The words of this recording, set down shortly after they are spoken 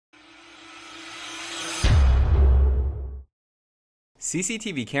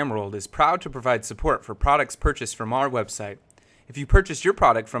CCTV Camera World is proud to provide support for products purchased from our website. If you purchased your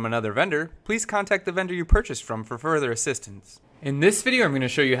product from another vendor, please contact the vendor you purchased from for further assistance. In this video, I'm going to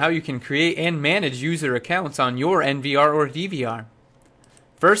show you how you can create and manage user accounts on your NVR or DVR.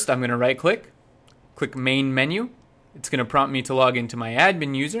 First, I'm going to right-click, click Main Menu. It's going to prompt me to log into my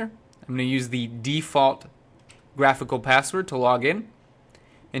admin user. I'm going to use the default graphical password to log in.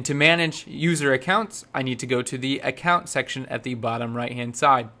 And to manage user accounts, I need to go to the Account section at the bottom right-hand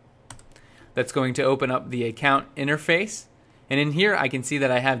side. That's going to open up the account interface. And in here, I can see that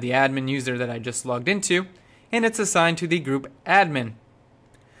I have the admin user that I just logged into, and it's assigned to the group admin.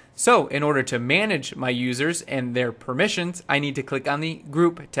 So, in order to manage my users and their permissions, I need to click on the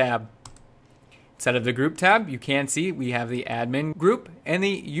Group tab. Inside of the Group tab, you can see we have the admin group and the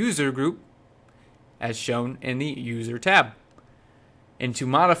user group as shown in the User tab. And to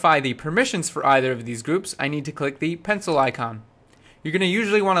modify the permissions for either of these groups, I need to click the pencil icon. You're going to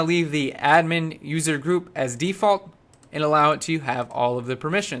usually want to leave the admin user group as default and allow it to have all of the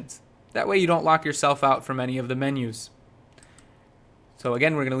permissions. That way you don't lock yourself out from any of the menus. So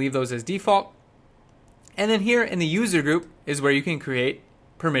again, we're going to leave those as default. And then here in the user group is where you can create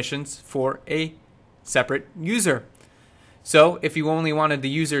permissions for a separate user. So if you only wanted the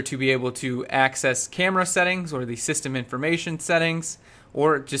user to be able to access camera settings or the system information settings,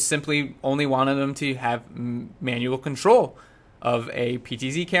 or just simply only wanted them to have manual control of a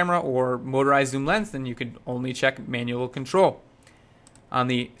PTZ camera or motorized zoom lens, then you could only check manual control. On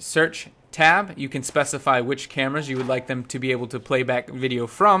the Search tab, you can specify which cameras you would like them to be able to play back video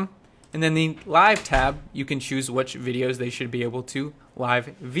from. And then the Live tab, you can choose which videos they should be able to live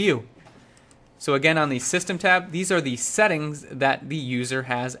view. So again, on the System tab, these are the settings that the user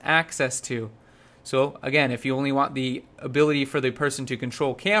has access to. So again, if you only want the ability for the person to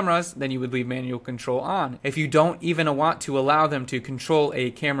control cameras, then you would leave manual control on. If you don't even want to allow them to control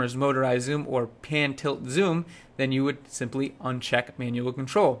a camera's motorized zoom or pan tilt zoom, then you would simply uncheck manual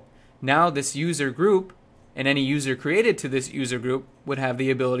control. Now this user group and any user created to this user group would have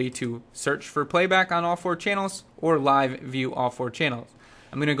the ability to search for playback on all 4 channels or live view all 4 channels.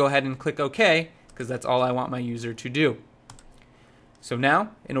 I'm going to go ahead and click OK because that's all I want my user to do. So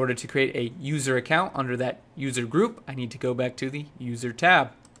now, in order to create a user account under that user group, I need to go back to the User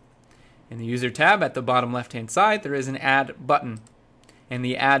tab. In the User tab at the bottom left-hand side, there is an Add button. In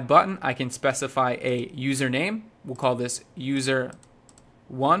the Add button, I can specify a username. We'll call this User1.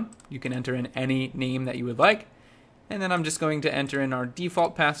 You can enter in any name that you would like. And then I'm just going to enter in our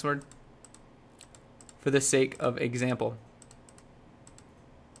default password for the sake of example.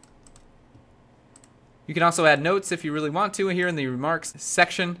 You can also add notes if you really want to here in the Remarks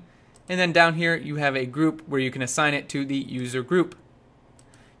section. And then down here you have a group where you can assign it to the user group.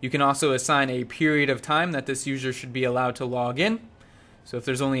 You can also assign a period of time that this user should be allowed to log in. So if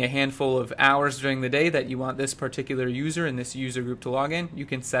there's only a handful of hours during the day that you want this particular user in this user group to log in, you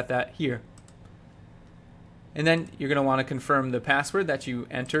can set that here. And then you're going to want to confirm the password that you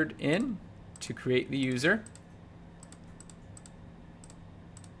entered in to create the user.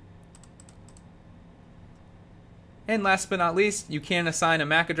 And last but not least, you can assign a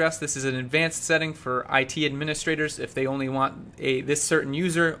MAC address. This is an advanced setting for IT administrators if they only want this certain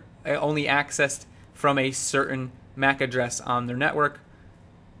user only accessed from a certain MAC address on their network.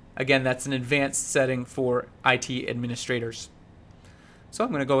 Again, that's an advanced setting for IT administrators. So I'm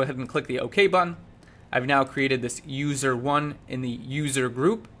going to go ahead and click the OK button. I've now created this user1 in the user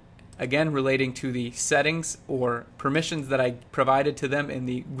group, again relating to the settings or permissions that I provided to them in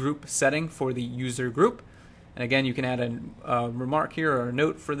the group setting for the user group. And again, you can add a remark here or a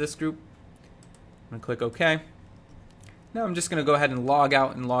note for this group. I'm going to click OK. Now I'm just going to go ahead and log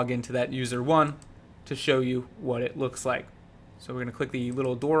out and log into that user1 to show you what it looks like. So we're going to click the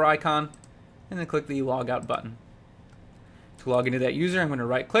little door icon and then click the log out button. To log into that user, I'm going to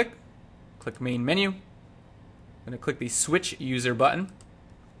right click, click Main Menu. I'm going to click the Switch User button.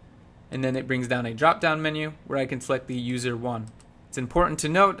 And then it brings down a drop down menu where I can select the user1. It's important to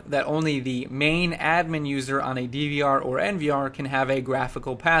note that only the main admin user on a DVR or NVR can have a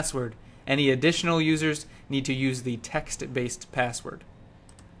graphical password. Any additional users need to use the text-based password.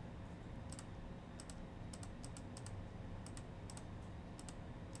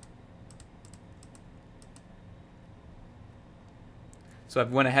 So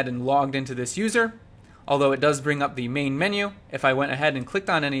I've went ahead and logged into this user. Although it does bring up the main menu, if I went ahead and clicked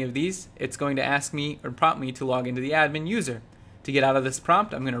on any of these, it's going to ask me or prompt me to log into the admin user. To get out of this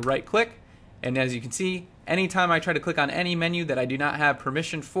prompt, I'm going to right click, and as you can see, anytime I try to click on any menu that I do not have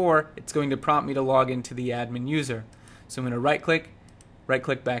permission for, it's going to prompt me to log into the admin user. So I'm going to right click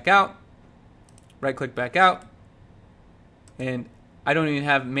back out, and I don't even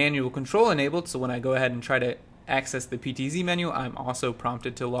have manual control enabled, so when I go ahead and try to access the PTZ menu, I'm also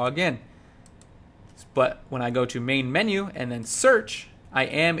prompted to log in. But when I go to main menu and then search, I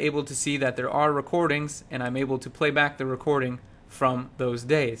am able to see that there are recordings, and I'm able to play back the recording from those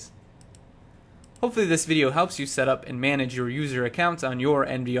days. Hopefully this video helps you set up and manage your user accounts on your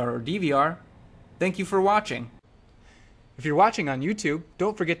NVR or DVR. Thank you for watching. If you're watching on YouTube,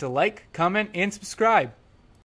 don't forget to like, comment, and subscribe.